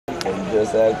I'm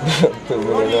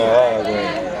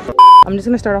just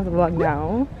gonna start off the vlog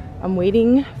now. I'm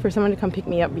waiting for someone to come pick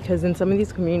me up because in some of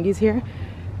these communities here,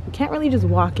 you can't really just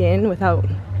walk in without,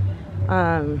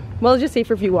 well, it's just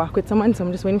safer if you walk with someone, so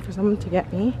I'm just waiting for someone to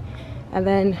get me. And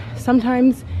then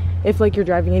sometimes, if like you're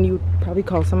driving in, you would probably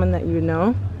call someone that you would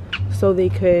know, so they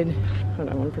could, hold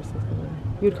on, one person's coming.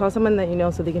 You would call someone that you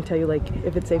know so they can tell you like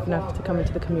if it's safe enough to come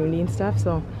into the community and stuff.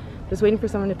 So just waiting for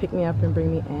someone to pick me up and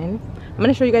bring me in. I'm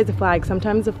gonna show you guys the flag.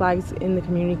 Sometimes the flags in the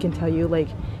community can tell you like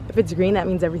if it's green, that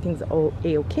means everything's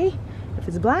a-okay. If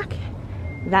it's black,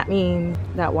 that means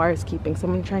that wire is keeping. So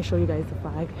I'm gonna try and show you guys the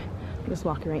flag. I'm just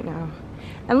walking right now.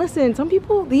 And listen, some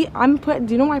people, do you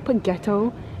know why I put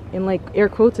ghetto in like air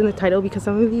quotes in the title? Because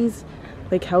some of these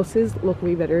like houses look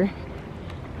way better,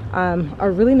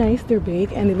 are really nice, they're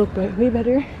big, and they look way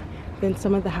better than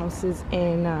some of the houses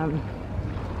in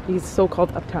these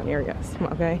so-called uptown areas,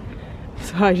 okay?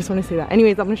 So I just want to say that.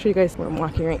 Anyways, I'm gonna show you guys where I'm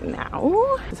walking right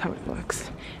now. This is how it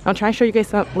looks. I'll try and show you guys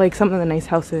some of the nice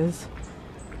houses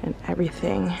and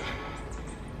everything.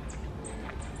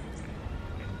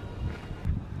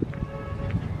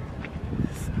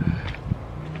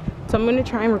 So I'm gonna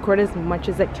try and record as much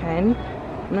as I can.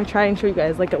 I'm gonna try and show you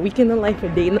guys like a week in the life, a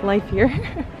day in the life here.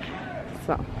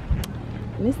 So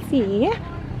let's see.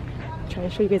 Try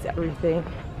and show you guys everything,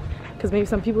 because maybe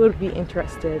some people would be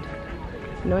interested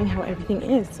knowing how everything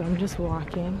is. So I'm just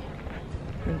walking,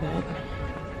 and then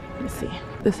let's see.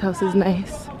 This house is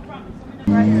nice.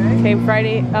 Okay,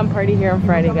 Friday, party here on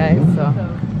Friday, guys. So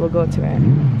we'll go to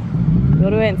it.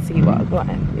 Go to it and see what we're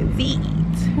going to eat.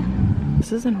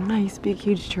 This is a nice, big,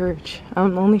 huge church.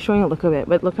 I'm only showing a look of it,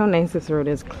 but look how nice this road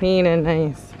is. Clean and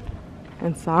nice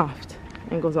and soft,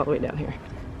 and goes all the way down here.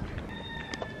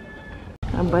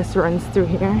 A bus runs through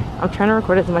here. I'm trying to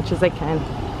record as much as I can.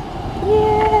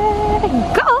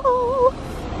 Yeah, go!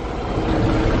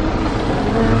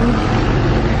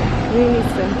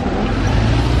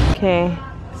 Okay,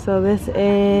 so this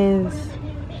is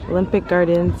Olympic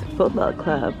Gardens Football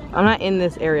Club. I'm not in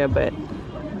this area, but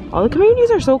all the communities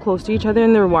are so close to each other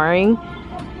and they're wiring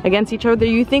against each other.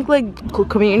 You think like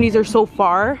communities are so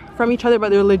far from each other, but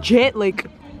they're legit like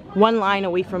one line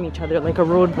away from each other, like a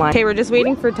road line. Okay, we're just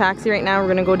waiting for a taxi right now. We're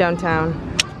gonna go downtown.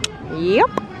 Yep.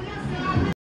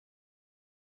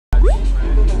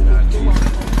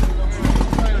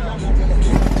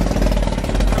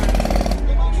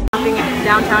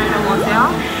 Downtown in a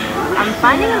hotel. I'm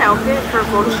finding an outfit for a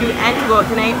photo shoot and to go out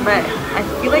tonight, but I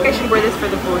feel like I should wear this for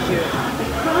the photo shoot.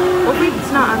 Hopefully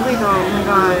it's not ugly though. Oh my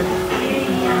god.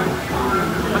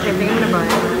 Okay, I think I'm gonna buy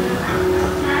it.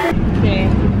 Okay.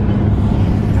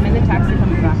 I'm in the taxi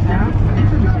coming back now.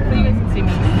 So you guys can see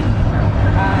me.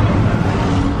 I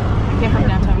came from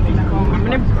downtown and back home. I'm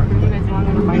gonna bring you guys along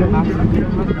on the final box.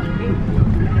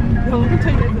 So let me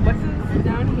tell you guys, the buses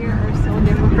down here are so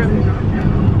different from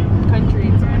country.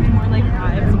 It's much more like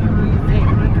vibes, more music,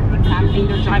 what's happening.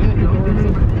 They're driving with the doors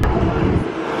open.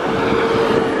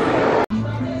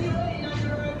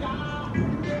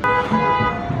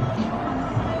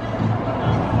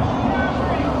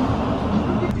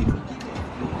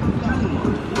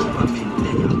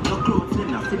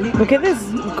 Look at this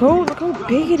goat, look how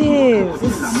big it is.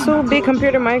 This is so big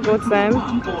compared to my goats then.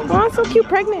 Oh, it's so cute,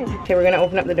 pregnant. Okay, we're gonna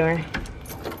open up the door.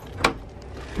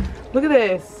 Look at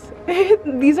this.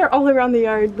 These are all around the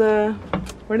yard.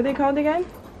 What are they called again?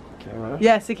 Camera?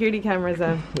 Yeah, security cameras.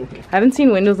 I haven't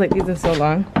seen windows like these in so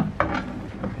long.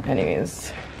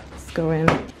 Anyways, let's go in.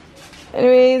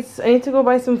 Anyways, I need to go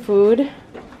buy some food.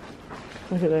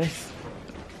 Look at this.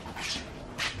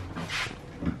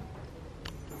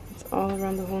 All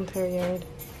around the whole entire yard.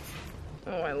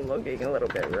 Oh, I'm looking a little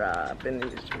bit rough in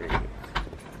these streets.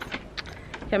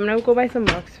 Okay, I'm gonna go buy some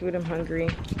box food. I'm hungry.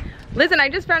 Listen, I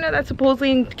just found out that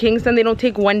supposedly in Kingston they don't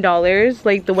take $1,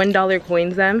 like the $1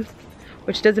 coins them,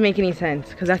 which doesn't make any sense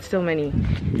because that's still money.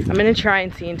 I'm gonna try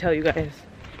and see and tell you guys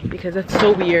because that's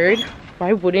so weird.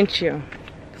 Why wouldn't you?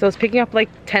 So I was picking up like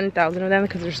 10,000 of them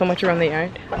because there's so much around the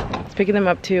yard. I was picking them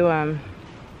up to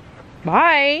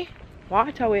bye.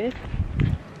 Watch how it.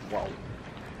 Wow.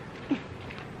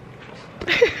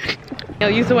 I'll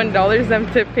use the $1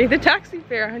 them to pay the taxi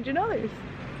fare, $100.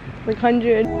 Like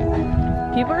 100.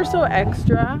 People are so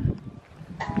extra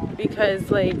because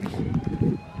like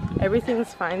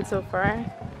everything's fine so far.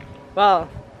 Well,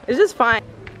 it's just fine.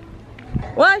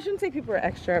 Well, I shouldn't say people are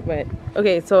extra, but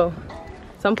okay, so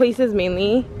some places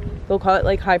mainly they'll call it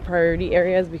like high priority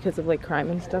areas because of like crime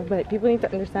and stuff, but people need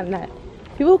to understand that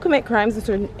people who commit crimes in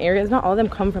certain areas, not all of them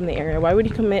come from the area. Why would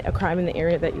you commit a crime in the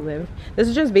area that you live? This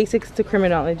is just basics to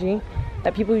criminology,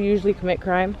 that people usually commit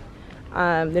crime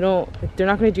they're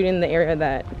not going to do it in the area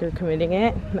that they're committing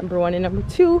it, number one. And number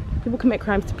two, people commit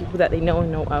crimes to people that they know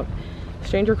and know of.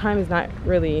 Stranger crime is not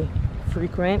really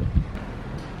frequent.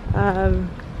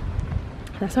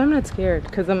 That's why I'm not scared,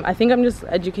 because I think I'm just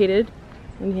educated.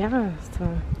 And yeah,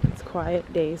 so it's a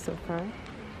quiet day so far. I'm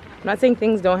not saying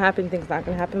things don't happen, things not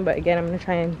gonna happen, but again, I'm gonna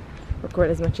try and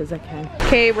record as much as I can.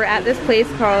 Okay, we're at this place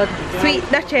called Sweet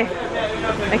Duche.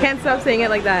 I can't stop saying it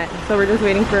like that. So we're just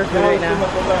waiting for our food right now.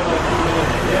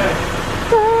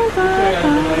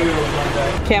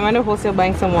 Okay, I'm under wholesale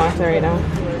buying some water right now.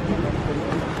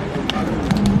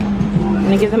 I'm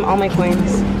gonna give them all my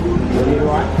coins.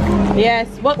 Yes.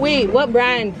 Wait, what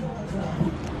brand?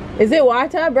 Is it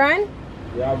water brand?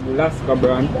 We have Alaska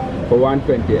brand for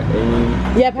 120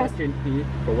 and yeah, pass.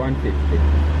 For 150.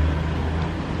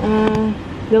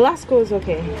 The Lasco is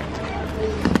okay.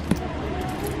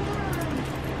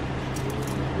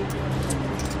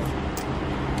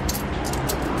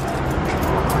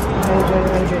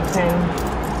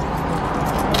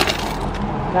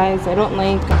 Guys, I don't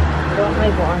like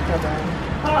water brand.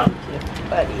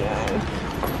 Buddy,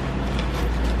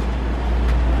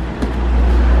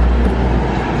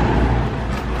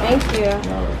 thank you.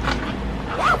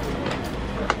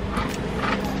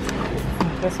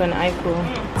 This one, I cool.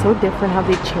 It's so different how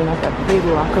they chain up, they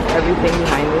lock up everything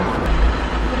behind me.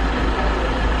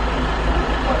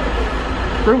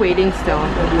 We're waiting still.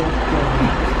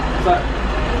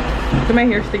 Look at my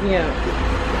hair sticking out.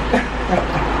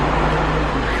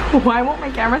 Why won't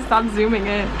my camera stop zooming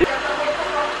in?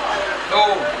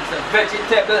 Oh, it's a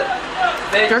vegetable.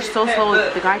 They're so slow.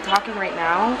 The guy talking right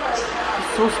now is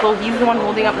so slow. He's the one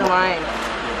holding up the line.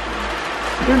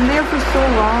 They're there for so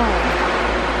long.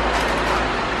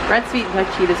 Red Sweet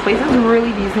Duchy. This place is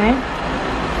really decent.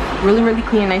 Really, really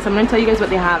clean and nice. I'm gonna tell you guys what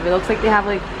they have. It looks like they have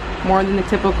like more than the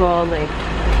typical like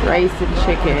rice and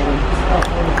chicken.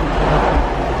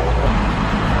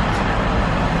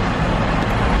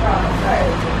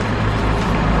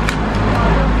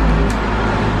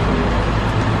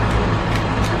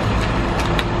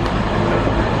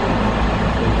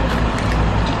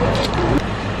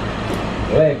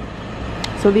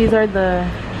 So these are the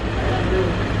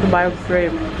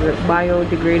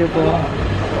biodegradable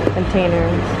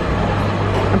containers.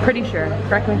 I'm pretty sure.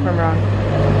 Correct me if I'm wrong.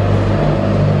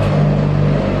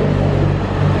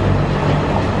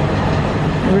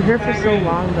 We're here for so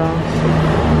long though.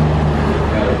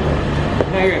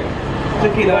 Here,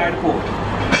 2 kilo hard pork.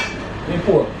 In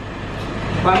pork.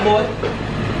 One more?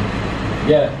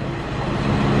 Yeah.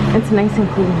 It's nice and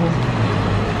clean here.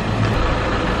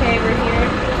 Okay, we're here.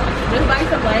 I'm just buying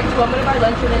some lunch. Well, I'm gonna buy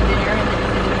lunch and then dinner and then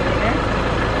dinner.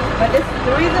 But the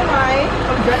reason why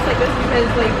I'm dressed like this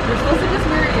because like you're supposed to just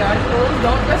wear your yard clothes.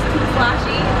 Don't dress too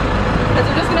flashy because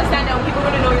you're just gonna stand out. People are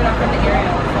gonna know you're not from the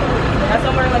area. So that's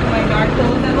why I'm wearing like my yard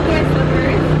clothes. And look at my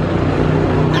slippers.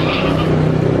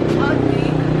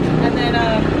 Ugly. And then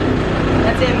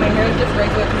that's it. My hair is just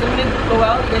regular because I'm gonna go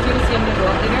out. You guys are gonna see I'm gonna go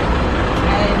out later,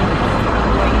 and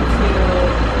I'm going to do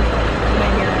my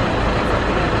hair.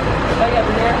 Oh yeah,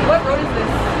 we're there. What road is this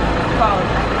called?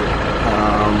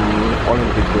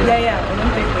 Olympic Way. Yeah,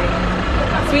 Olympic Way.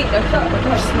 Sweet, that's up. Look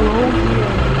how slow.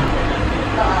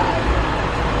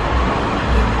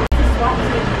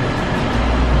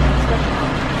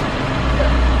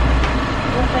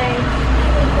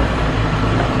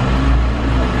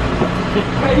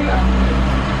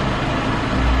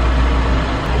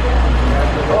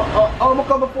 I'm gonna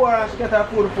come before she get her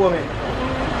food for me.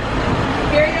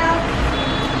 Here you go.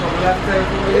 This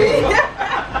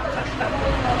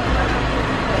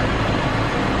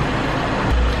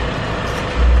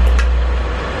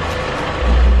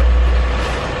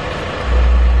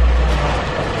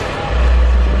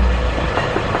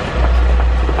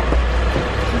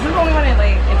is only one I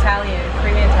like Italian,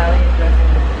 creamy Italian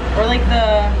dressing. Or like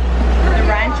the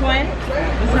ranch one.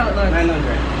 This is how it looks.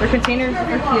 900. Their containers are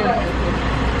cute.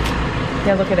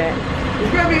 Yeah, look at it.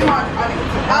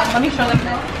 Let me show them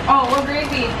this. Oh, what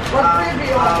gravy?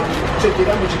 Chicken.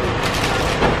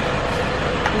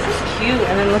 This is cute.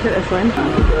 And then look at this one.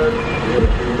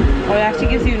 Oh, it actually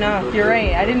gives you enough. You're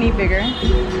right. I didn't eat bigger.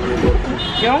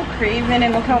 You don't crave it,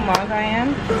 and look how mug I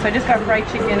am. So I just got fried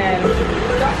chicken and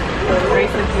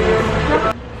rice and food.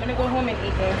 I'm gonna go home and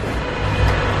eat this.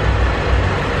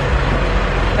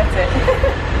 That's it.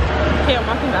 Okay, I'm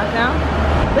walking back now.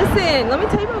 Listen, let me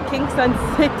tell you about Kingston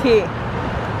City.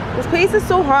 This place is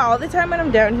so hot. All the time when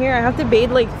I'm down here, I have to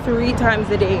bathe like 3 times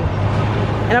a day.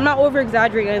 And I'm not over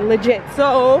exaggerating, legit.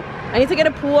 So I need to get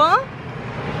a pool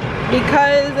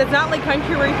because it's not like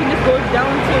country where you can just go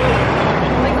down to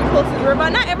like close to the river.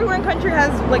 Not everywhere in country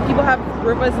has, like, people have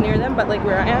rivers near them, but like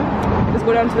where I am, just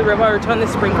go down to the river or turn the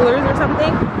sprinklers or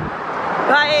something.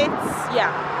 But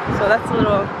yeah, so that's a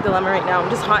little dilemma right now. I'm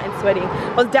just hot and sweating.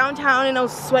 I was downtown and I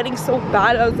was sweating so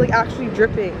bad, I was like actually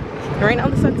dripping. And right now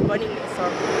the sun's burning me, so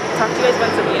I'll talk to you guys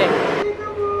once I'm eating.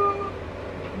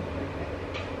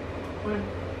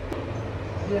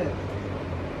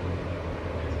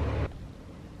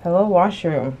 Hello,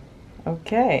 washroom.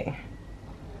 Okay.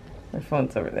 My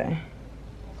phone's over there.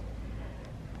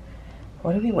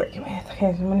 What are we working with? Okay,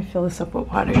 I'm gonna fill this up with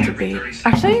water to bathe.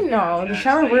 Actually, no, the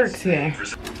shower works here.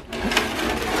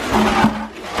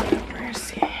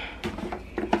 Mercy.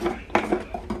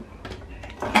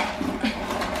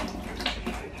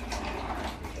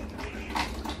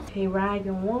 Okay, rag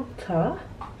and water.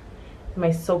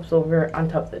 My soap's over on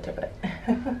top of the toilet.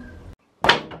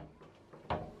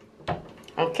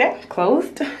 Okay,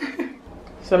 closed.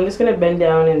 So I'm just gonna bend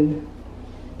down and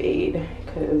bathe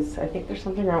because I think there's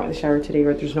something wrong with the shower today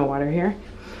where there's no water here.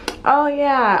 Oh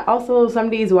yeah, also some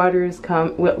days water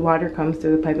comes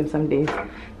through the pipe and some days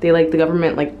they the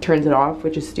government like turns it off,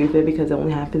 which is stupid because it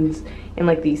only happens in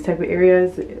like these type of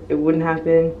areas. It wouldn't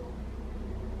happen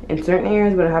in certain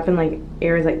areas, but it happened like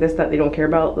areas like this that they don't care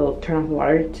about. They'll turn off the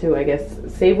water to, I guess,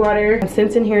 save water. And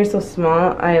since in here is so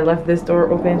small, I left this door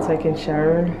open so I can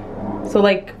shower. So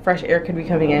like fresh air could be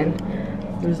coming in.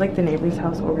 There's like the neighbor's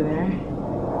house over there.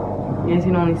 You guys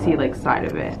can only see like side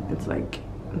of it. It's like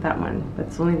that one, but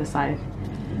it's only the side.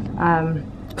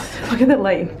 Look at the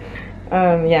light.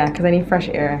 Yeah, because I need fresh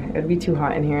air. It would be too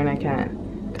hot in here and I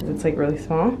can't because it's like really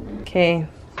small. Okay,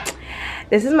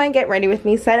 this is my get ready with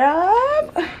me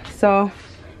setup. So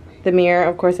the mirror,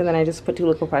 of course, and then I just put 2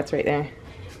 little pots right there.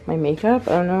 My makeup,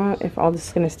 I don't know if all this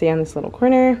is gonna stay on this little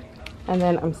corner. And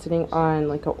then I'm sitting on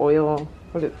like a oil,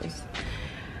 what is this?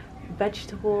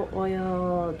 Vegetable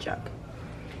oil jug.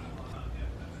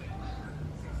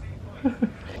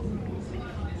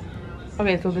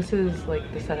 Okay, so this is like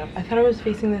the setup. I thought I was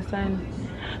facing this side.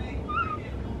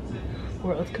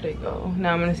 Where else could I go? No,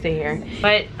 I'm gonna stay here.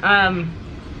 But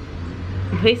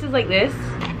places like this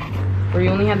where you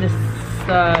only have this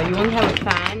you only have a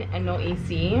fan and no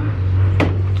AC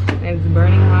and it's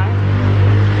burning hot.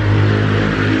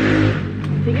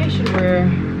 I think I should wear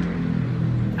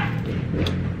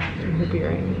some hoop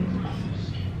earrings.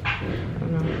 I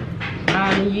don't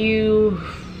know. You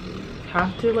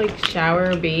have to like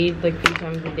shower or bathe like 3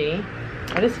 times a day.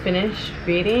 I just finished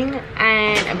bathing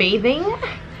and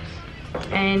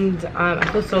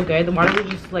I feel so good. The water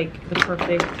was just like the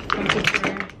perfect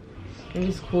temperature. It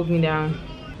just cooled me down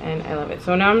and I love it.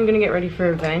 So now I'm gonna get ready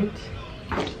for an event.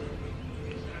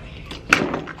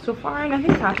 So far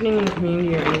nothing's happening in the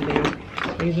community or anything.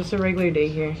 It's just a regular day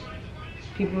here.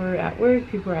 People are at work,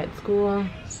 people are at school.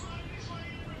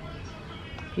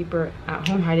 People are at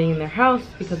home hiding in their house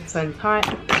because the sun's hot.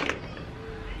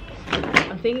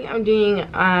 I'm thinking I'm doing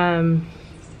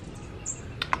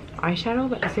eyeshadow,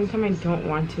 but at the same time I don't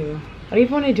want to. I don't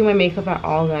even want to do my makeup at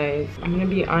all, guys. I'm gonna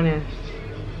be honest.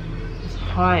 It's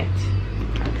hot.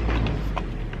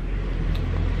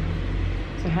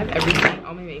 So I have everything,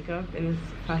 all my makeup in this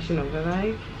Fashion Nova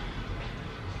bag.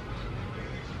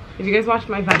 If you guys watched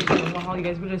my Fashion Nova haul, you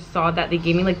guys would have saw that they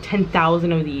gave me like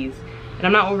 10,000 of these. And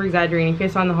I'm not over exaggerating. If you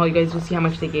guys saw in the haul, you guys will see how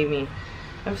much they gave me.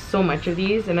 I have so much of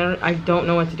these and I don't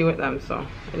know what to do with them, so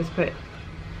I just put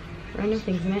random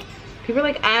things in it. People are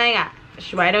like, oh my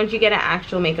gosh, why don't you get an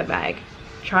actual makeup bag?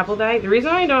 Travel bag? The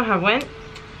reason why I don't have one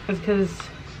is because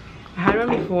I had one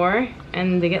before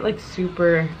and they get like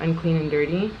super unclean and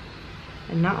dirty.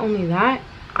 And not only that,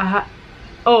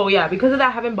 oh yeah, because of that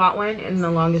I haven't bought one in the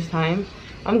longest time.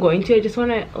 I'm going to. I just want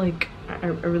to like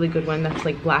a really good one that's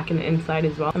like black in the inside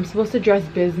as well. I'm supposed to dress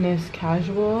business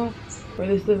casual for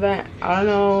this event. I don't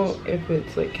know if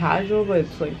it's like casual, but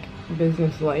it's like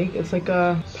business like. It's like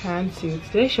a pantsuit.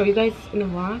 Did I show you guys in the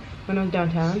vlog when I was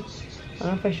downtown? I don't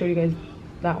know if I showed you guys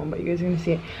that one, but you guys are gonna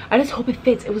see it. I just hope it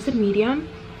fits. It was a medium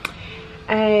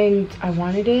and I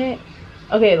wanted it.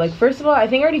 Okay, like first of all, I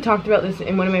think I already talked about this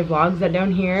in one of my vlogs that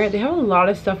down here they have a lot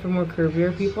of stuff for more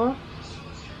curvier people.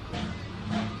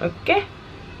 Okay,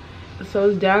 so I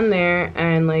was down there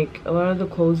and like a lot of the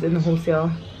clothes in the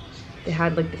wholesale, they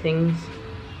had like the things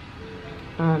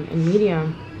in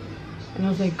medium, and I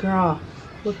was like, girl,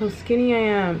 look how skinny I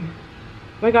am.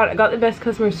 Oh my god, I got the best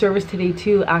customer service today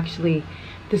too. Actually,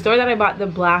 the store that I bought the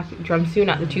black jumpsuit,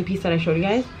 not the 2-piece that I showed you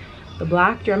guys, the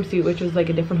black jumpsuit, which was like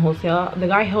a different wholesale, the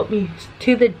guy helped me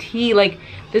to the T. Like,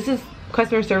 this is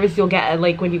customer service you'll get at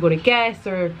like when you go to Guess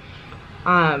or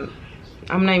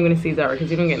I'm not even gonna say Zara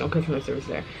because you don't get no customer service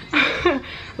there.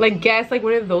 Like Guess, like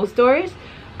one of those stores.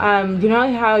 You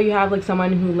know how you have like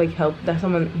someone who like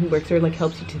someone who works there like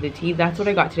helps you to the T? That's what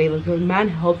I got today. Like the man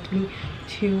helped me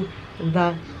to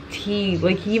the T.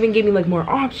 Like he even gave me like more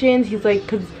options. He's like,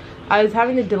 because I was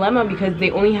having the dilemma because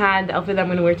they only had the outfit that I'm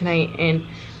gonna wear tonight in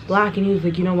black, and he was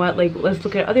like, you know what, like let's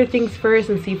look at other things first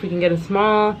and see if we can get a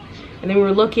small. And then we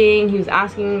were looking, he was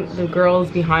asking the girls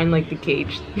behind like the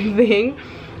cage thing,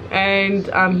 and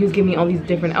he was giving me all these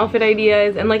different outfit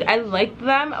ideas, and like I liked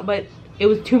them, but it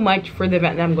was too much for the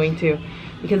event that I'm going to,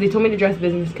 because they told me to dress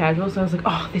business casual. So I was like,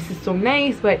 oh, this is so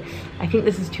nice, but I think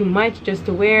this is too much just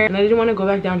to wear, and I didn't want to go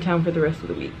back downtown for the rest of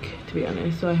the week, to be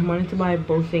honest. So I wanted to buy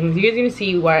both things. You guys are gonna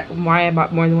see why I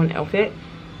bought more than one outfit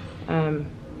in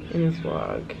this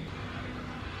vlog.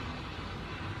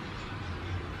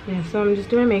 Yeah, so I'm just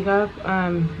doing my makeup.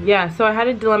 Yeah, so I had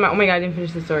a dilemma. Oh my god, I didn't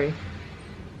finish the story.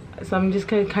 So I'm just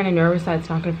kind of nervous that it's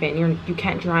not gonna fit, and you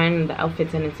can't try on the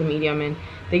outfits, and it's a medium, and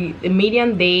the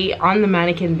medium, they on the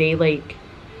mannequin, they like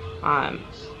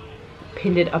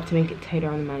pinned it up to make it tighter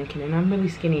on the mannequin, and I'm really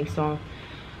skinny, so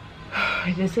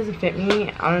if this doesn't fit me,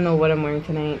 I don't know what I'm wearing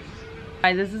tonight.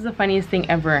 Guys, this is the funniest thing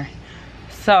ever.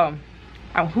 So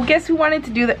who wanted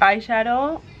to do the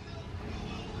eyeshadow,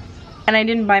 and I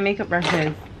didn't buy makeup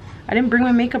brushes. I didn't bring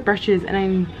my makeup brushes,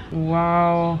 and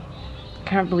wow,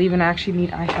 can't believe it, I actually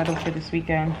need eyeshadow for this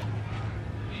weekend.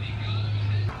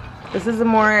 This is a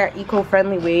more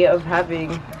eco-friendly way of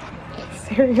having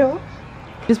cereal.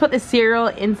 Just put the cereal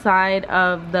inside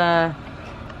of the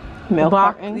milk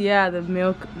box. Yeah, the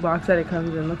milk box that it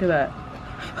comes in. Look at that.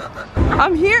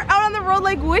 I'm here out on the road.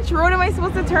 Like, which road am I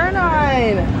supposed to turn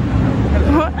on?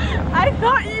 I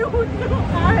thought you would know.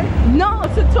 No,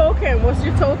 it's a token. What's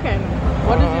your token?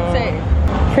 What does it say?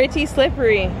 Pretty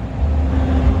slippery.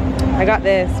 I got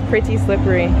this. Pretty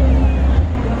slippery.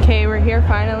 Okay, we're here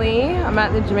finally. I'm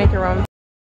at the Jamaica Rum.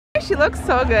 She looks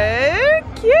so good.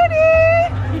 Cutie!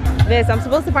 This, I'm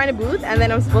supposed to find a booth, and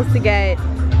then I'm supposed to get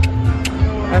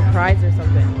a prize or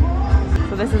something.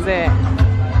 So this is it.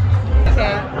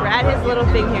 Okay, we're at his little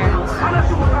thing here.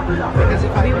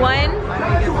 We won. What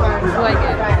do I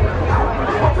get?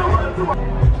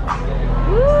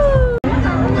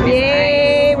 Woo!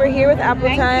 Yay! We're here with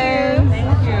Appletime.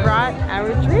 Brought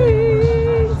our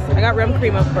drinks. I got rum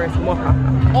cream, of course.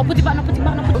 Oh, put it back, put it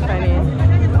back, put it back.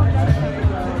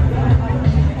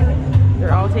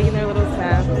 They're all taking their little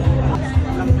snaps.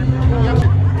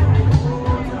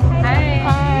 Hi.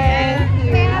 Hi.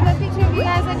 Can I have a picture of you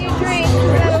guys and your drink?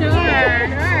 Sure.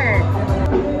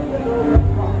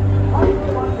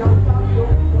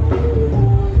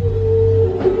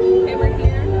 Okay, we're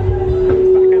here.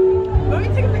 Let me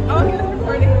take a picture. Oh, okay, that's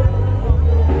recording.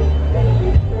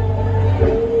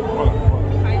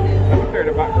 Clear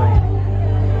the background.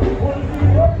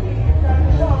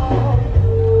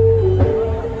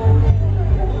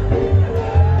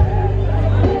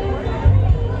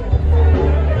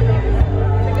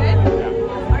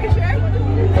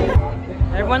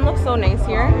 Everyone looks so nice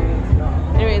here.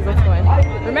 Anyways, let's go in.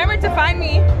 Remember to find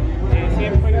me.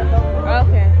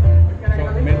 Okay.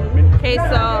 Okay,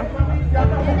 so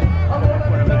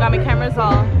we got my cameras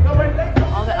all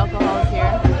the alcohol is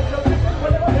here.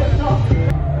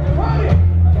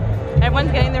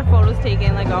 Everyone's getting their photos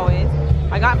taken like always.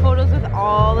 I got photos with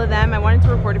all of them. I wanted to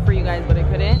record it for you guys, but I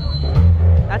couldn't.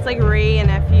 That's like Ray and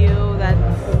nephew. That's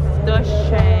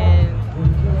Stush and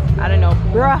I don't know.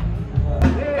 Bruh.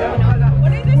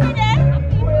 What is this again?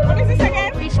 What is this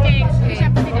again? Fish cakes. Fish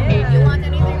and potato cake. Do you want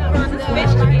anything from the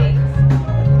Fish cakes.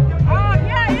 Oh,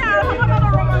 yeah. How about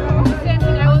another rum? Same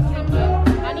thing. I was thinking.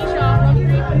 Annesha,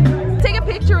 rum. Take a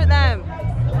picture with them.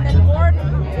 And then the board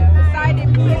beside it,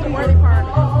 please, the worthy part.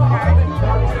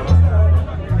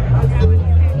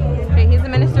 Okay, he's the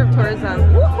Minister of Tourism.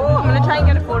 Woohoo! I'm gonna try and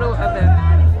get a photo of him.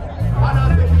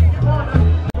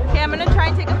 Okay, I'm gonna try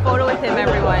and take a photo with him,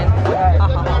 everyone.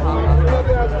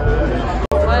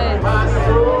 What?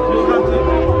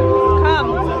 Come.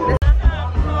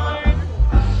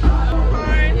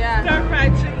 Yeah.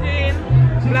 Stir-fried chicken,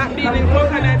 black bean and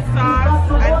coconut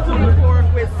sauce, and pulled pork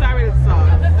with sorrel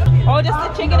sauce. Oh, just the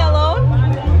chicken alone?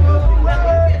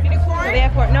 Do they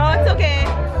have pork? No, it's okay.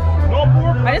 No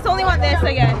pork? I just only want this,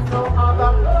 I guess. No,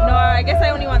 I guess I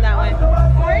only want that one.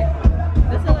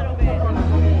 Just a little bit.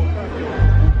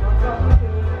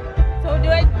 So do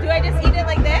I just eat it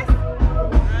like this?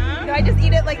 Do I just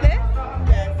eat it like this?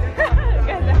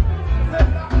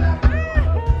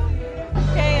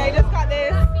 Okay, I just got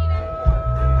this.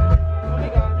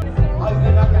 Oh my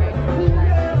god.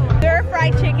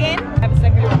 Stir-fried chicken. I have a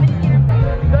second.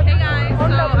 Hey guys, so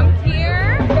I'm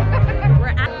here.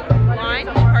 We're at launch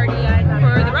party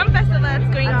for the rum festival that's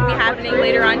going to be happening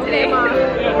later on today.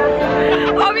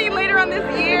 I mean later on this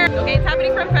year.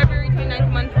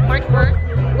 March 1st.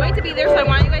 I'm going to be there, so I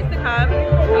want you guys to come.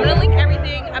 I'm gonna link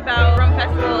everything about Rum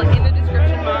Festival in the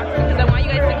description box because I want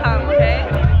you guys to come, okay?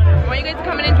 I want you guys to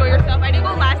come and enjoy yourself. I did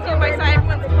go last year, but I saw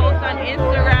everyone's posts on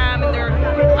Instagram and their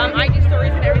IG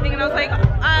stories and everything, and I was like,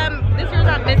 this year's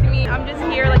not missing me. I'm just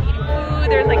here like eating food.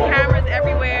 There's like cameras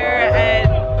everywhere, and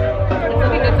it's gonna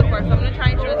be good support. So I'm gonna try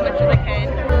and show as much as I can.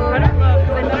 I don't know,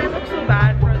 because I thought it looked so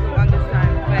bad for the longest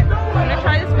time, but I'm gonna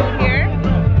try this food here.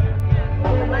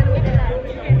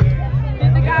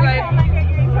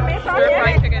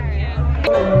 Stir-fried chicken. Yeah.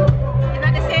 Is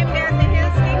that the same there as the hill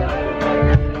stick?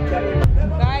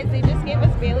 Guys, they just gave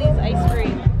us Bailey's ice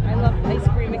cream. I love ice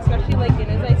cream, especially like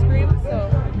Guinness ice cream. So,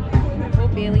 oh,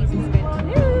 Bailey's is good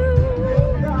too.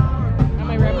 And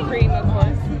my rum cream, of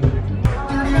course.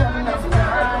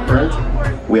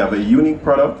 Right. We have a unique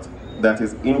product that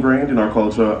is ingrained in our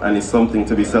culture and is something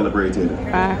to be celebrated.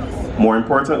 More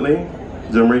importantly,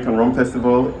 Jamaican Rum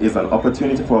Festival is an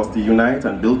opportunity for us to unite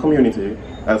and build community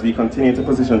as we continue to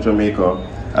position Jamaica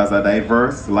as a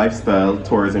diverse lifestyle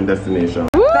tourism destination.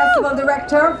 Festival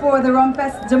Director for the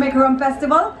Jamaica Rum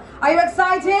Festival. Are you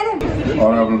excited?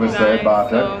 Honorable Mr.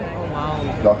 Bartlett,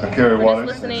 Dr. Kerry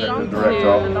Wallace, Executive Director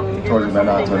of Tourism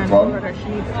Enhancement Fund,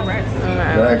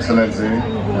 Your Excellency,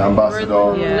 the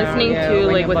Ambassador Listening to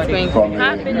like what's going to from be the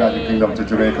United happening Kingdom to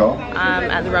Jamaica,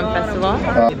 at the Rum Festival.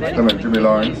 Clement Jimmy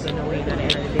Lawrence. The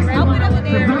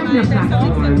Wagner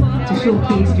platform to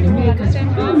showcase Jamaica's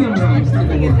premium rums to the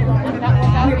world.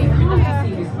 We're proud to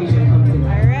see this vision come to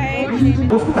life.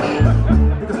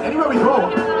 Because anywhere we go,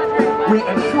 we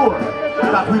ensure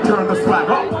that we turn the swag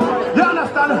up. You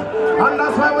understand? And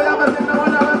that's why we have a thing that we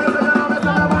have a building and a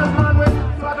man with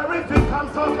swaggerific and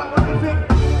so swaggerific.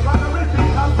 Swaggerific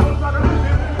and so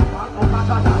swaggerific. And oh my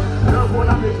God, you're going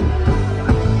to make it.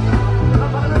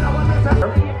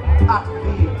 At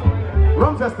the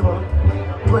Rum Festival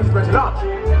 2020 launch.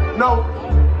 Now,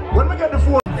 when we get the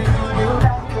phone.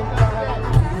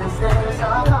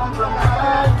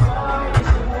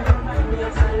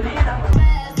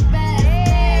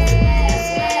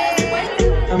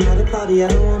 I'm at a party I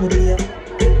don't wanna be at,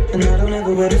 and I don't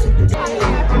ever wear the suit.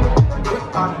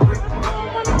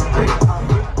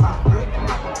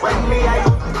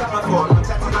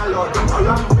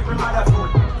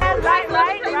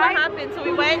 What happened? So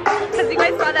we went because you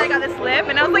guys saw that I got a slip,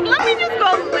 and I was like, let me just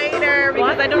go later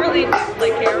because I don't really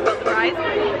like care about the prize.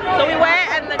 So we went,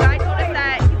 and the guy told us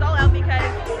that he's all out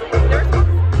because they were supposed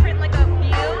to print like a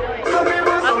few. They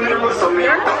were supposed to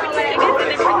print tickets, and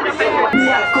they printed a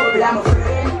few.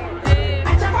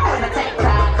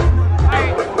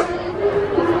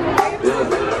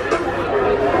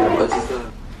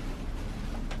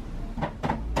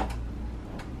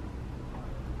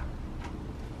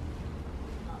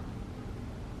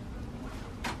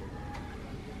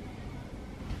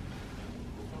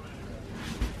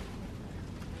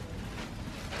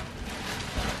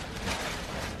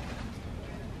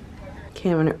 Okay,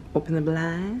 I'm gonna open the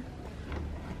blind.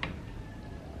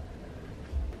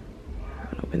 I'm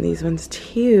gonna open these ones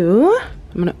too.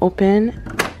 I'm gonna open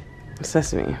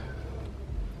sesame.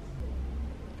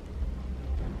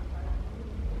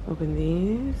 Open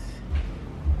these.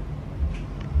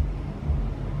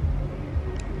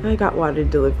 I got water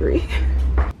delivery.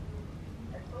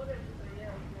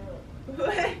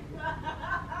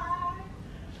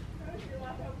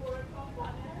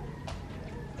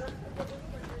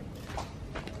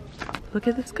 Look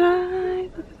at the sky,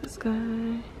 look at the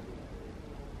sky.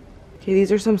 Okay, these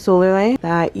are some solar lights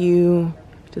that you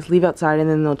just leave outside and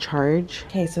then they'll charge.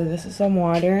 Okay, so this is some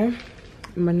water.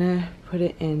 I'm gonna put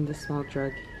it in the small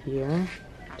jug here,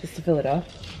 just to fill it up.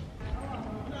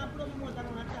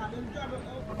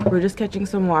 We're just catching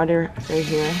some water right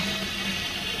here.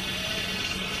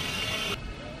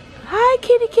 Hi,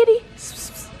 kitty, kitty.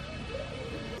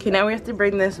 Okay, now we have to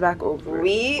bring this back over.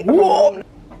 Whoa.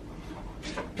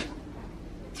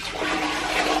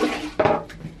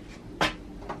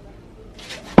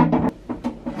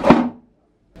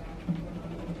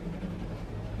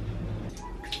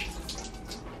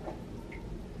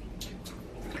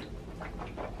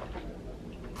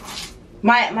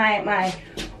 My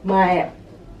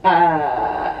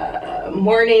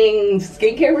morning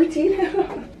skincare routine.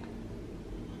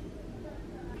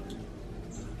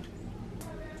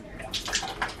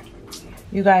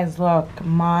 You guys, look,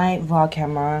 my vlog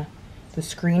camera, the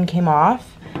screen came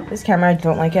off. This camera, I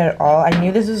don't like it at all. I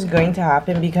knew this was going to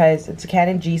happen because it's a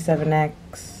Canon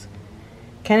G7X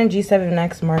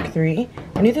Mark III.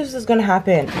 I knew this was going to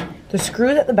happen. The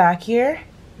screws at the back here,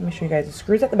 let me show you guys, the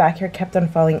screws at the back here kept on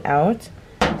falling out.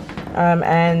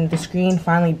 And the screen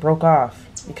finally broke off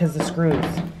because the screws.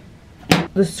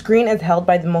 The screen is held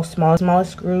by the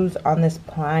smallest screws on this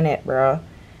planet, bro.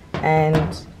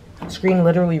 And the screen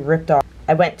literally ripped off.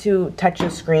 I went to touch the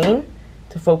screen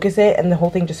to focus it and the whole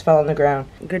thing just fell on the ground.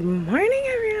 Good morning,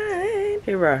 everyone.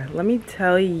 Hey, bro, let me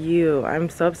tell you, I'm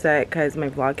so upset because my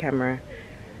vlog camera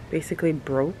basically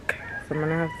broke. So I'm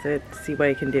gonna have to see what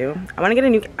I can do. I wanna get a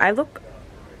new, I look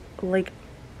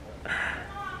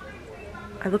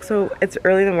so, it's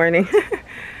early in the morning.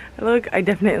 I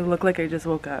definitely look like I just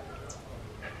woke up.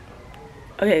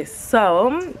 Okay,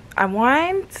 so I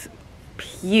want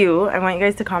you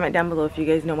guys to comment down below if you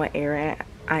guys know what area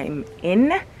I'm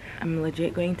in. I'm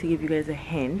legit going to give you guys a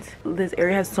hint. This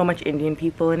area has so much Indian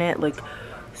people in it, like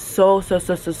so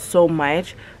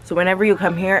much. So whenever you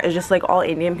come here, it's just like all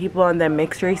Indian people and then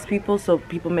mixed race people, so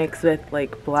people mix with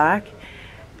like black.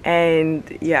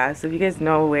 And yeah, so if you guys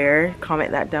know where,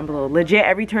 comment that down below. Legit,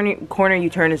 every corner you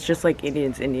turn is just like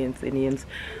Indians.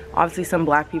 Obviously some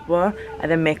black people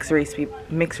and then mixed race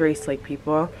like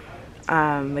people.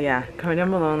 But yeah, comment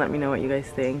down below and let me know what you guys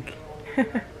think. You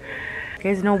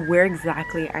guys know where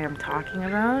exactly I am talking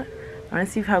about. I want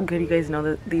to see how good you guys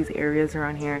know these areas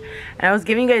around here. And I was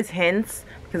giving you guys hints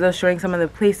because I was showing some of the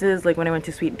places, like when I went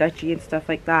to Sweet Dutchie and stuff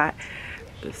like that.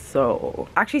 So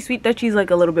actually Sweet Dutchie is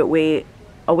like a little bit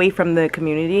away from the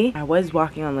community. I was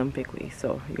walking Olympically,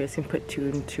 so you guys can put 2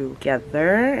 and 2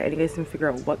 together and you guys can figure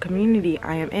out what community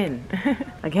I am in.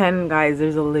 Again, guys,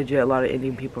 there's a lot of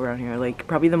Indian people around here, like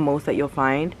probably the most that you'll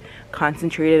find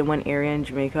concentrated in one area in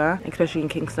Jamaica, especially in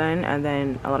Kingston, and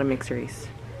then a lot of mixed race,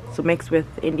 so mixed with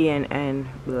Indian and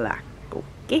black.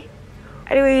 Okay,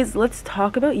 anyways, let's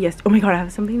talk about oh my god, I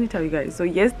have something to tell you guys. So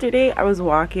yesterday I was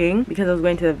walking because I was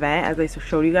going to the event, as I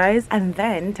showed you guys, and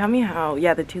then tell me how,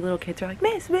 yeah, the 2 little kids are like,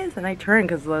 miss, and I turned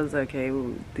because I was like, okay,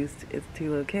 well, it's 2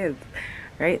 little kids,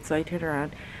 right? So I turned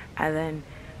around and then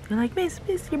they're like, miss,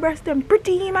 your breasts are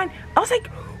pretty, man. I was like,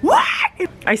 what?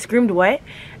 I screamed what?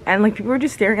 And like people were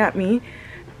just staring at me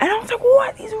and I was like,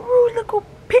 what, these rude little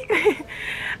pig.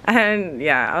 And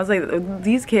yeah, I was like,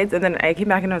 these kids. And then I came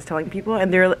back and I was telling people,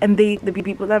 and the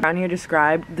people that around here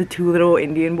described the 2 little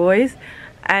Indian boys,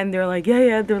 and they're like,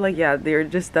 yeah, they're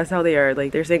just, that's how they are.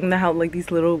 Like they're saying that how like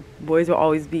these little boys will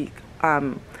always be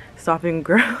stopping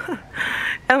girl.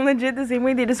 And legit the same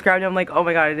way they described them, I'm like, oh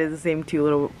my god, it is the same 2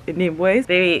 little Indian boys.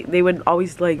 They would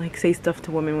always like say stuff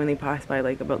to women when they pass by,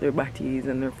 like about their butties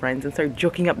and their friends, and start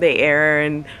joking up the air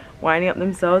and winding up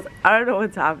themselves. I don't know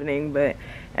what's happening, but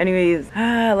anyways,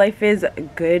 life is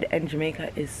good and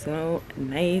Jamaica is so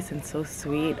nice and so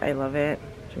sweet. I love it.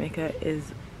 Jamaica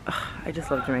is, I just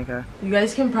love Jamaica. You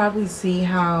guys can probably see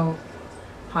how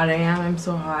hot I am. I'm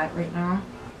so hot right now.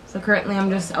 So currently I'm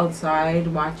just outside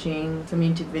watching some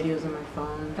YouTube videos on my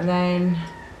phone. And then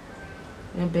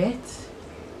in a bit,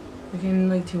 like in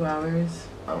like 2 hours,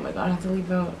 oh my god, I have to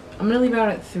leave out. I'm gonna leave out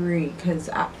at 3 because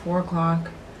at 4 o'clock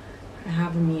I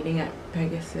have a meeting at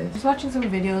Pegasus. Just watching some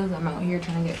videos. I'm out here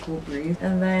trying to get cool breeze.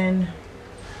 And then,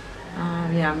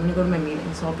 yeah, I'm gonna go to my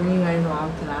meeting. So I'll bring you guys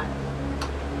along to that.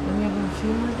 And we have a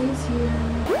few more days here.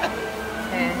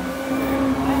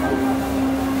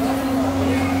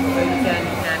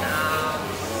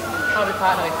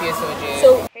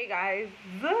 So, hey guys.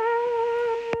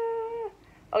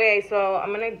 Okay, so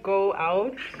I'm gonna go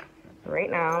out right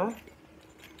now.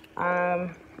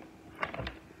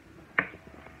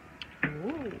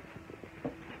 Ooh,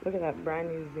 look at that brand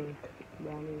new zinc.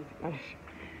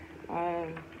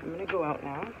 I'm gonna go out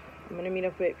now. I'm gonna meet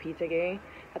up with Pizza Gay.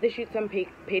 I have to shoot some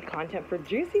paid content for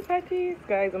Juicy Patties.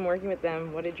 Guys, I'm working with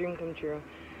them. What a dream come true.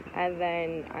 And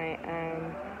then I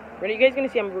am, you guys gonna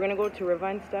see, we're gonna go to River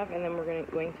and stuff, and then we're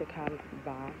going to come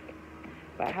back.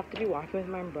 But I have to be walking with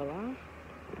my umbrella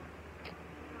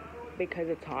because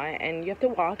it's hot, and you have to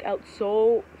walk out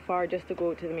so far just to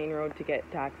go to the main road to get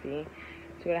taxi,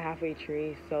 to go to Halfway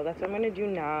Tree. So that's what I'm gonna do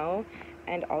now.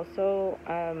 And also,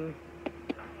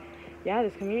 yeah,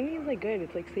 this community is like good.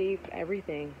 It's like safe,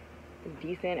 everything is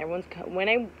decent. Everyone's when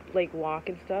I like walk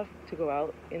and stuff to go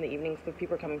out in the evenings, so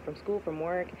people are coming from school, from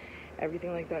work,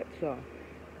 everything like that. So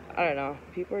I don't know,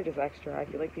 people are just extra. I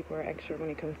feel like people are extra when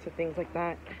it comes to things like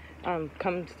that.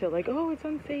 Comes to like, oh, it's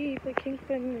unsafe, like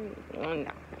Kingston. No.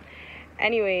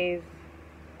 Anyways,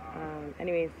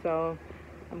 so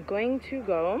I'm going to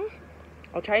go.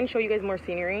 I'll try and show you guys more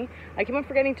scenery. I keep on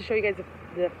forgetting to show you guys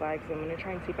the flags. So I'm gonna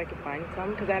try and see if I can find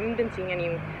some, because I haven't been seeing any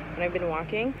when I've been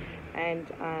walking. And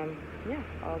yeah,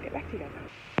 I'll get back to you guys.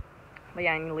 But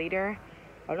yeah, and later,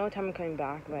 I don't know what time I'm coming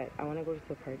back, but I want to go to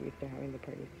the party if they're having the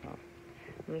party. So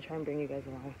I'm gonna try and bring you guys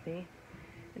along with me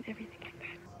and everything like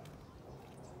that.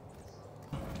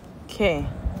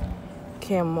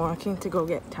 Okay, I'm walking to go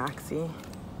get taxi.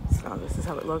 So this is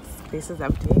how it looks. Face is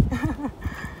empty.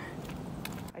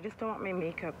 I just don't want my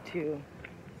makeup to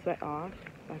sweat off.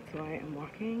 That's why I'm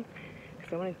walking.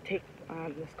 Because I want to take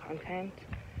this content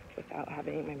without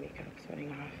having my makeup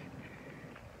sweating off.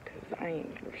 Because I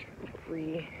ain't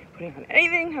putting on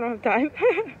anything. I don't have time.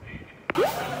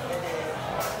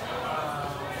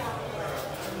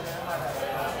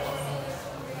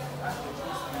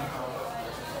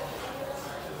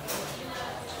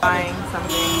 Buying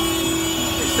something.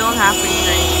 We're still halfway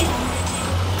through.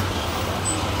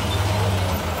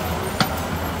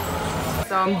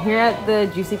 So I'm here at the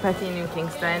Juicy Pussy in New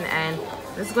Kingston, and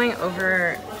this is going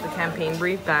over the campaign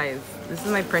brief, guys. This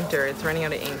is my printer. It's running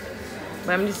out of ink.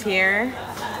 But I'm just here,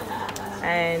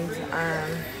 and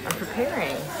I'm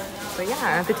preparing. So yeah,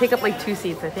 I have to take up like 2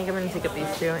 seats. I think I'm going to take up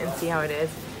these 2 and see how it is.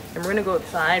 And we're going to go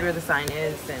outside where the sign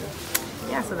is, and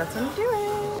yeah, so that's what I'm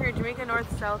doing. We're at Jamaica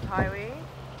North-South Highway.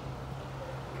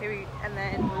 Okay, and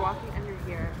then we're walking under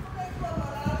here.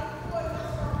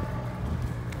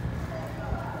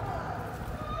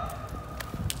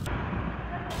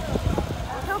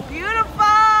 Look how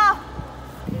beautiful!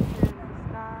 This is the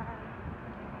sky.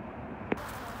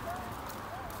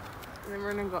 And then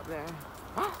we're gonna go up there.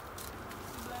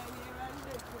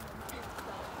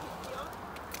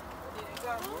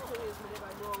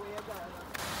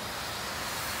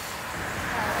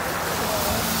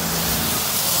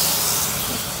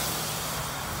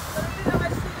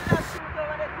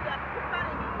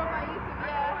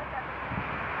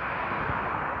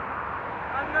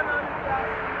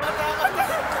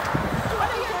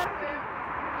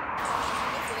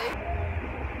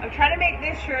 I'm trying to make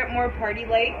this shirt more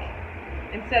party-like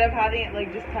instead of having it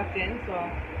like just tucked in, so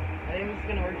I think this is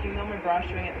gonna work, even though my bra's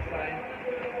showing at the side.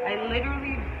 I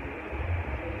literally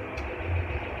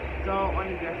don't want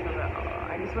to dress up at all.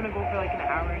 I just want to go for like an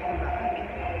hour and come back.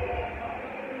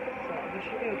 So this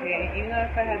should be okay, even though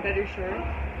if I had better shorts.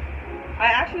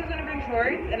 I actually was gonna bring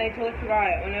shorts and I totally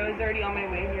forgot when I was already on my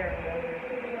way here.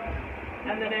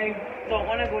 And then I don't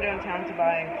want to go downtown to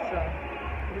buy, so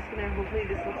I'm just gonna, hopefully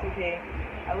this looks okay.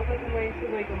 I look like I'm going to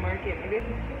like a market. Maybe I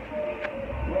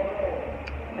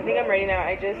think I'm ready now.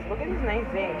 I just, look at these nice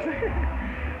things.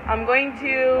 I'm going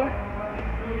to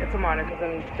get some water because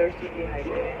I'm thirsty,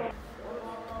 dehydrated.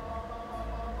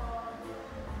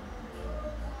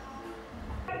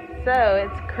 So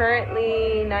it's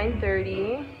currently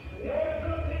 9:30.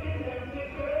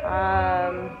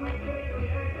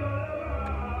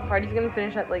 Party's gonna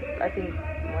finish at like, I think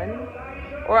 1,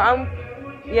 or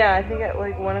yeah, I think at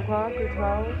like 1 o'clock or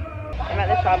 12. I'm at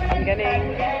the shop. I'm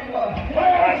getting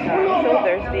I'm so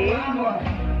thirsty.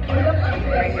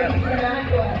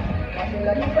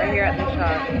 Right here at the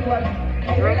shop.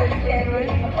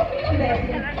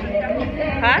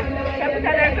 Huh?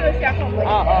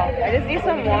 Oh, I just need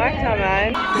some water,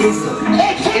 man.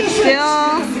 It's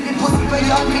still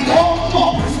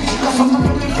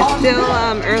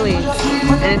early,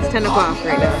 and it's 10 o'clock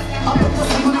right now.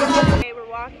 Okay, we're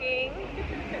walking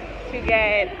to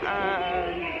get,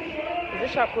 is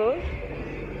this shop closed?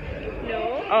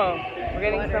 No. Oh, we're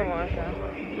getting some water.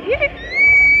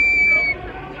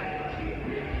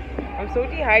 I'm so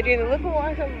dehydrated. Look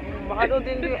what the bottle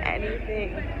didn't do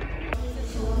anything.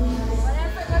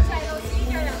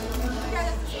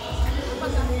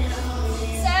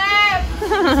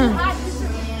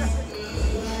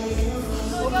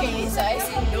 Okay, so I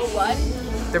said no one.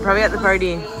 They're probably at the party.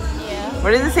 Yeah.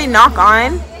 What does it say? Knock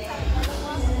on?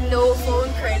 No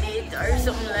phone credit or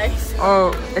something like that.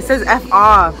 Oh, it says F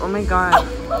off. Oh my god.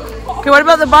 Okay, what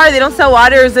about the bar? They don't sell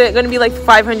water, or is it going to be like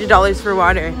 $500 for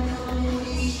water?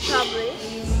 Probably.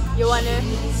 You wanna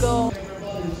go?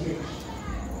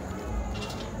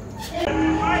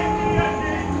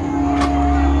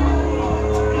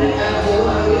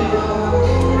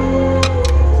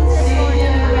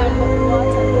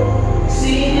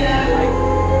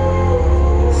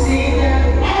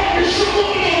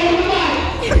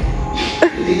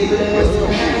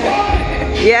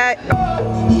 Yeah.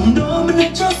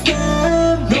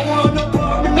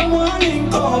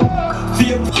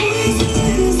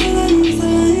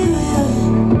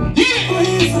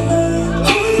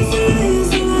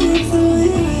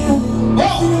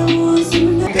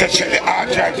 Check the art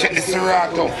drive, check the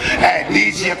Serato. Hey,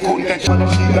 DJ couldn't.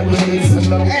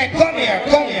 Hey, come here,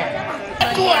 come here.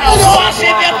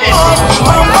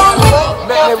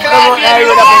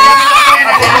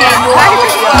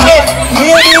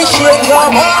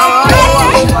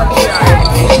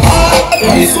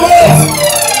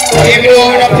 If you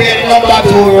want to play the number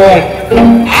 2 role.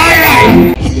 Alright.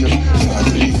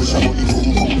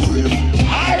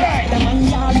 Alright.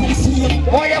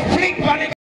 Boy, you flick on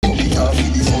it.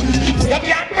 You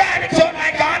can't burn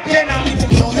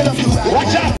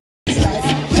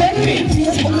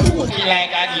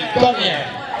like Aggie. Come here.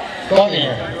 Come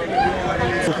here.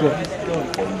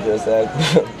 Just like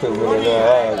 2 minutes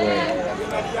ago.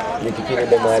 You can kill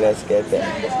them all as get that.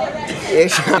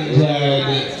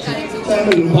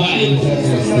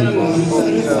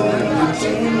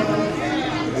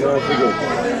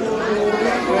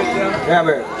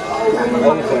 Robert.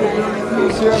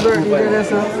 It's your birthday,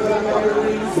 sir.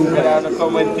 I have to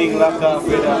come and think like off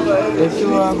with that. It's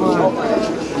your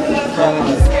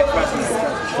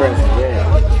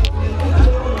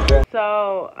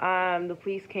So, the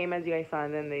police came, as you guys saw,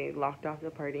 and then they locked off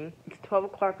the party. It's 12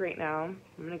 o'clock right now.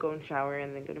 I'm gonna go and shower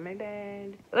and then go to my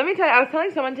bed. Let me tell you, I was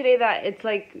telling someone today that it's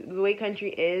like, the way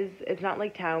country is, it's not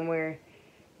like town where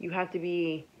you have to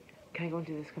be, can I go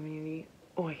into this community?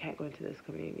 Oh, I can't go into this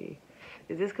community.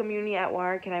 Is this community at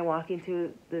war? Can I walk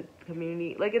into the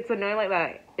community? Like, it's annoying like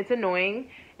that. It's annoying.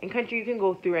 In country, you can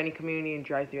go through any community and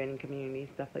drive through any community,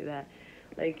 stuff like that.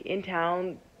 Like, in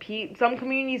town, some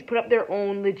communities put up their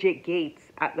own legit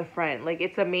gates at the front. Like,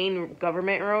 it's a main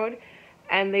government road,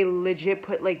 and they legit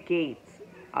put, like, gates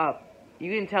up.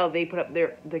 You can tell they put up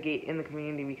the gate in the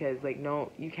community because, like,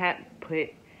 no, you can't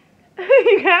put,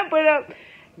 you can't put up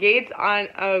gates on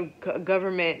a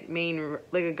government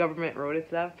like a government road and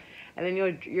stuff. And then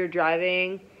you're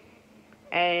driving,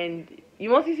 and you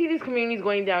mostly see these communities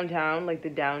going downtown, like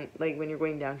when you're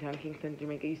going downtown Kingston,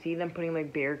 Jamaica, you see them putting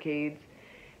like barricades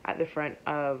at the front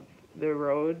of the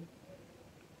road.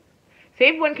 Say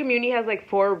if one community has like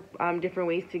 4 different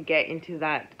ways to get into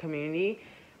that community,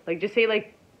 like just say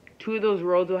like 2 of those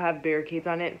roads will have barricades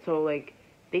on it, so like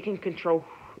they can control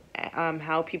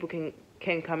how people can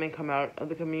come and come out of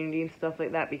the community and stuff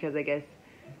like that, because I guess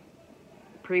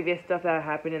previous stuff that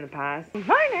happened in the past.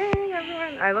 Morning,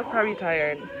 everyone. I look probably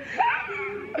tired.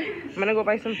 I'm gonna go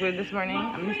buy some food this morning.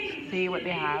 I'm gonna see what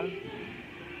they have,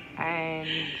 and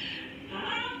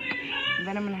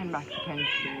then I'm gonna head back to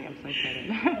country. I'm so excited.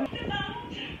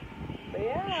 But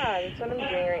yeah, that's what I'm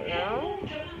doing right now.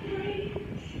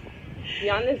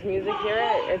 Beyond this music here,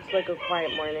 it's like a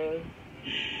quiet morning.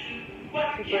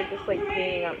 People are just like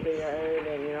cleaning up the yard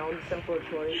and, you know, simple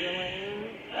chores in the morning.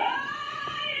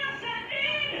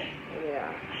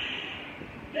 Yeah.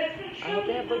 I hope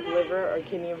they have like liver or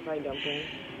kidney and fried dumpling.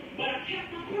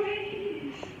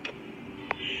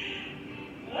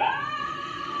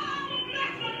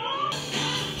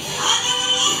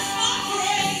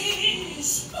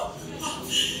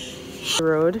 The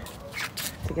road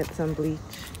to get some bleach,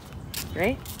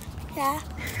 right? Yeah.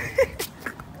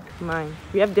 Mine.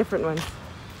 We have different ones.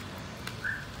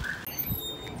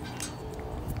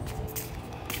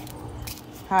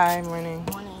 Hi, morning.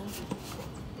 Morning.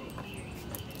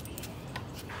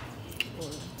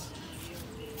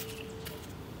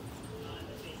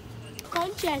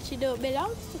 Country actually don't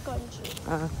belong to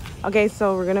country. Okay,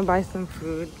 so we're gonna buy some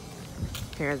food.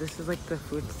 Here, this is like the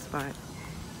food spot.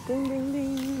 Ding, ding,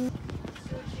 ding.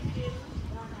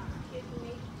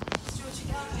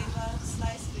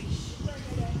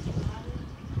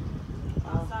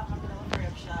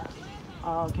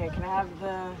 Oh, okay. Can I have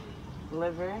the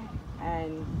liver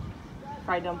and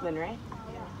fried dumpling, right?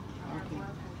 Yeah. Okay.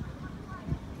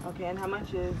 Okay, and how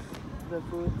much is the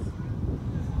foods?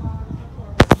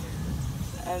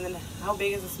 And then how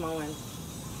big is the small one?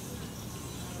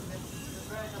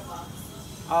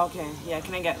 Oh, okay. Yeah,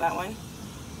 can I get that one?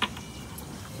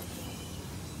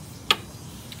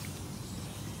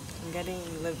 I'm getting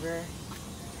liver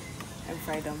and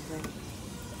fried dumpling.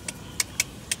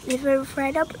 Liver and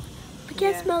fried up? I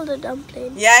can smell the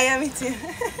dumpling. Yeah, me too.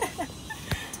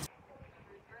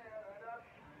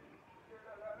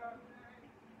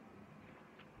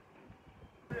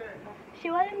 She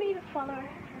wanted me to follow her.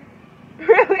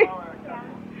 Really? Yeah.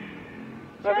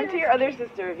 Love me to your other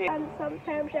sister, okay? And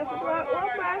sometimes she have to work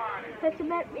so to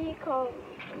make me come.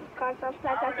 Because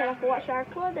sometimes I can have to wash our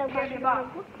clothes and wash our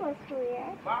good clothes for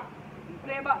you.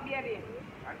 Play back, baby.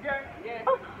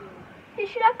 Oh, you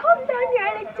should have come down here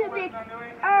a little bit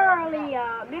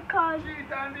earlier because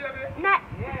not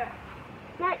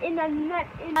in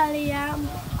earlier.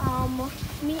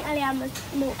 Me earlier, my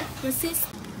sister.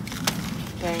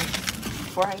 Okay,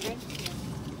 400.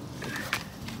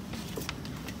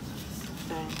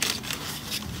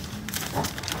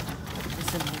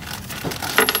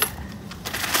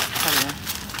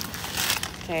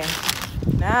 Okay,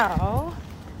 now,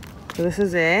 so this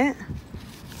is it.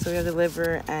 So we have the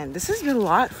liver, and this has been a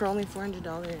lot for only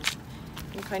 $400.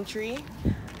 In country,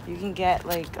 you can get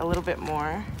like a little bit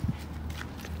more,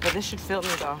 but this should fill me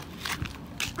though.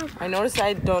 I noticed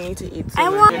I don't need to eat so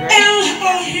much, right?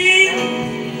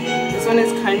 This one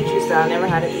is country style. I never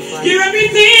had it before. You're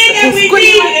everything that we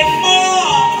needed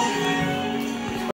for.